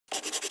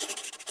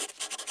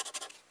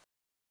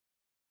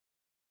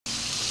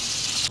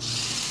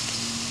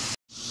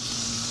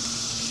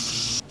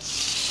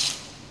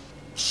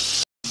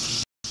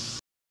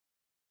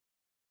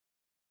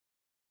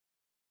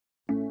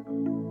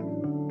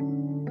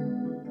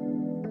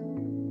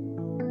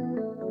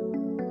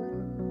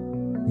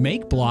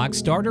Makeblock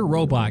Starter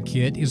Robot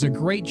Kit is a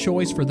great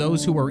choice for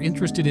those who are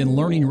interested in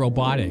learning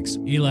robotics,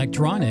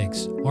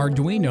 electronics,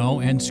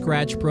 Arduino, and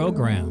Sratch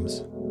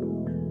programs.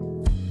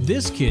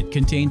 This kit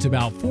contains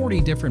about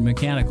 40 different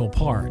mechanical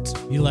parts,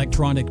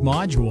 electronic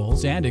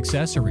modules, and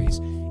accessories,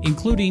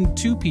 including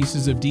 2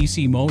 pieces of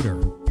DC motor,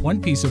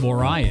 1 piece of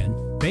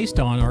Orion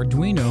based on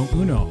Arduino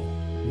Uno,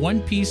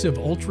 1 piece of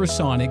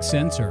ultrasonic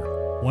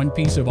sensor, 1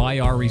 piece of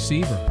IR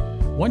receiver,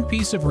 1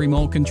 piece of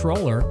remote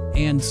controller,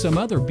 and some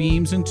other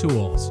beams and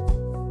tools.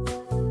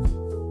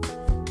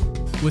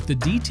 With the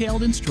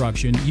detailed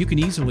instruction, you can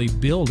easily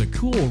build a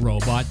cool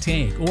robot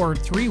tank or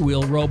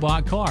 3-wheel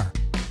robot car,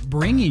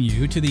 bringing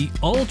you to the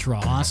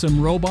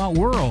ultra-awesome robot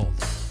world.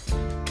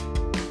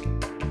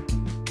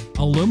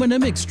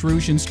 Aluminum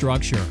extrusion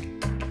structure.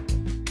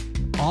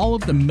 All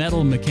of the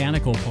metal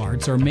mechanical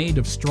parts are made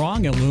of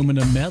strong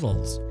aluminum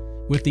metals.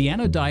 With the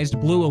anodized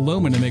blue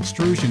aluminum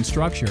extrusion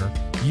structure,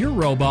 your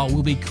robot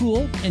will be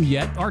cool and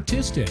yet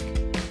artistic.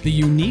 The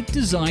unique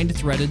designed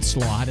threaded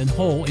slot and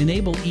hole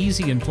enable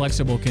easy and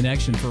flexible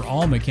connection for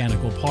all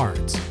mechanical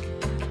parts.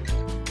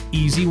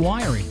 Easy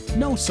wiring,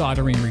 no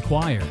soldering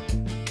required.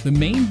 The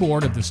main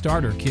board of the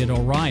starter kit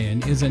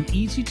Orion is an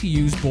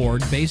easy-to-use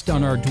board based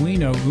on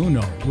Arduino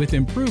Uno with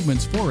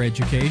improvements for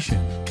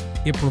education.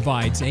 It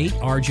provides 8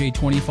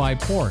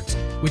 RJ25 ports,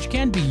 which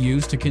can be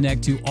used to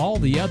connect to all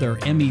the other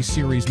ME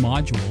series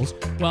modules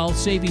while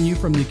saving you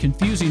from the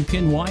confusing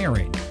pin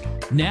wiring.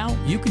 Now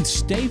you can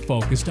stay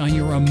focused on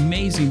your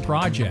amazing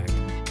project.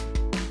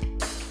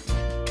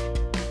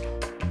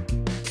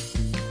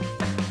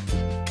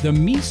 The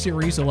ME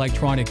series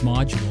electronic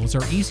modules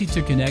are easy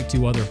to connect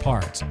to other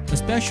parts,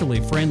 especially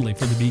friendly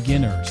for the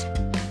beginners.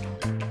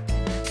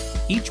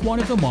 Each one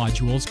of the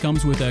modules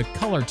comes with a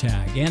color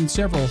tag and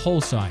several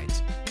hole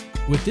sides.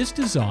 With this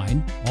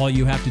design, all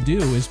you have to do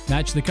is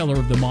match the color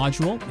of the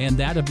module and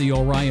that of the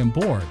Orion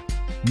board.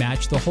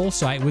 Match the hole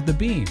site with the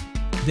beam.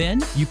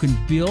 Then you can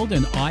build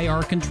an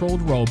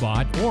IR-controlled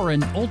robot or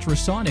an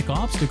ultrasonic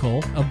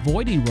obstacle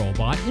avoiding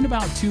robot in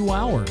about 2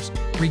 hours,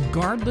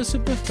 regardless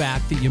of the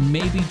fact that you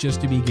may be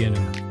just a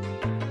beginner.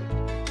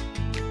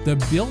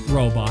 The built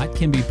robot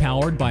can be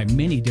powered by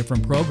many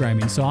different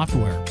programming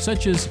software,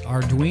 such as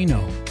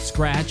Arduino,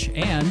 Sratch,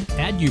 and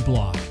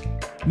Makeblock.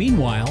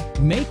 Meanwhile,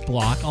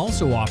 Makeblock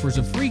also offers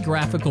a free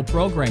graphical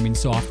programming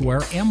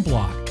software,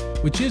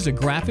 mBot, which is a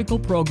graphical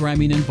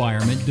programming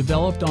environment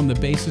developed on the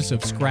basis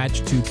of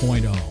Sratch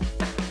 2.0.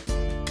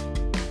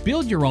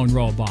 Build your own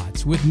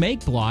robots with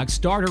Makeblock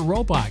Starter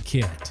Robot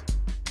Kit.